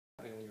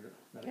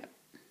Ready? Yep.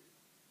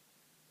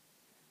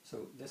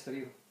 So this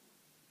video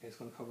is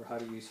going to cover how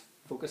to use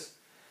focus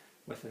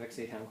with the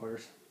Vixia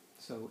camcorders.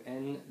 So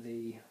in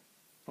the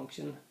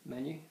function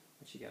menu,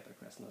 which you get by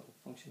pressing the little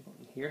function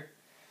button here,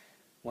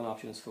 one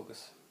option is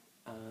focus.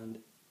 And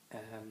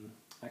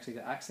actually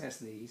to access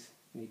these,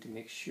 you need to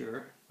make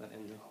sure that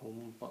in the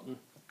home button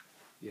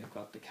you've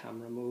got the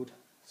camera mode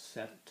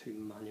set to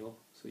manual,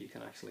 so you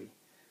can actually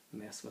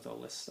mess with all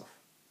this stuff.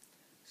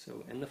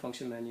 So in the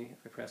function menu,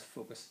 if I press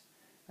focus,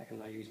 I can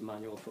now use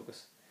manual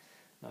focus.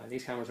 Now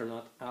these cameras are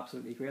not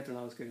absolutely great, they're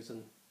not as good as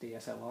in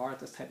DSLR at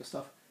this type of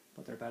stuff,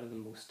 but they're better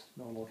than most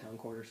normal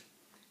camcorders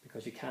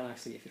because you can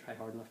actually, if you try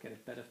hard enough, get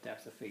a bit of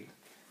depth of field.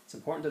 It's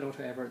important to note,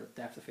 however, that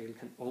depth of field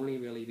can only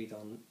really be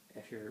done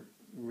if you're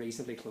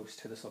reasonably close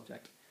to the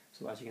subject.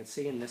 So as you can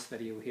see in this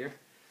video here,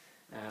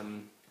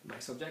 my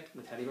subject,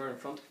 the teddy bear in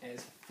front,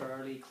 is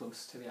fairly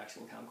close to the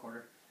actual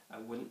camcorder. I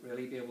wouldn't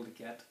really be able to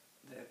get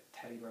the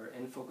teddy bear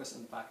in focus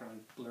and the background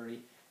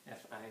blurry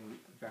if I'm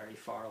very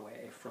far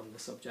away from the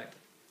subject.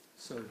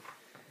 So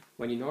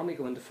when you normally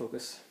go into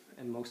focus,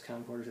 in most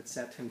camcorders it's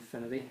set to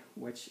infinity,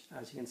 which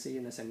as you can see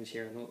in this image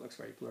here, I know it looks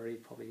very blurry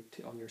probably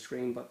on your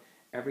screen, but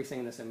everything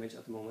in this image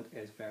at the moment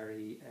is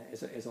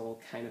is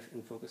all kind of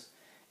in focus.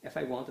 If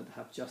I wanted to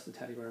have just the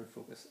teddy bear in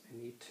focus, I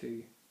need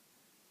to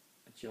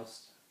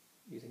adjust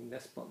using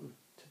this button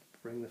to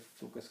bring the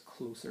focus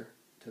closer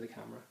to the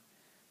camera.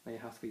 Now you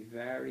have to be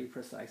very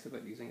precise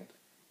about using it.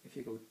 If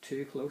you go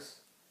too close,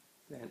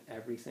 then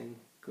everything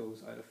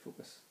goes out of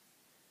focus.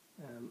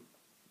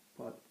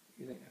 But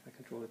if I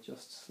control it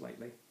just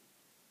slightly,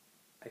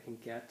 I can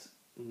get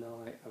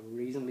now a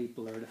reasonably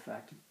blurred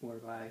effect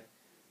whereby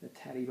the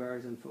teddy bear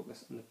is in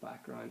focus and the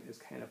background is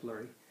kind of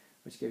blurry,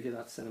 which gives you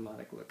that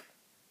cinematic look.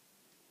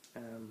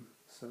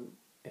 So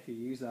if you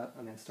use that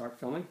and then start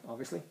filming,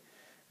 obviously,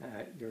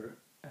 your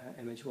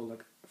image will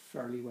look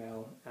fairly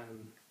well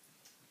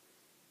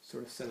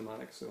sort of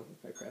cinematic. So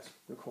if I press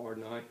record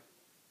now,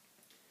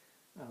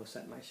 I'll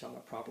set my shot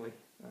up properly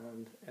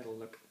and it'll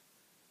look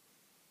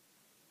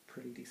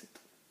pretty decent.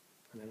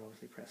 And then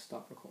obviously press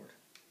stop record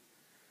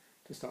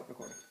to stop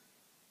recording.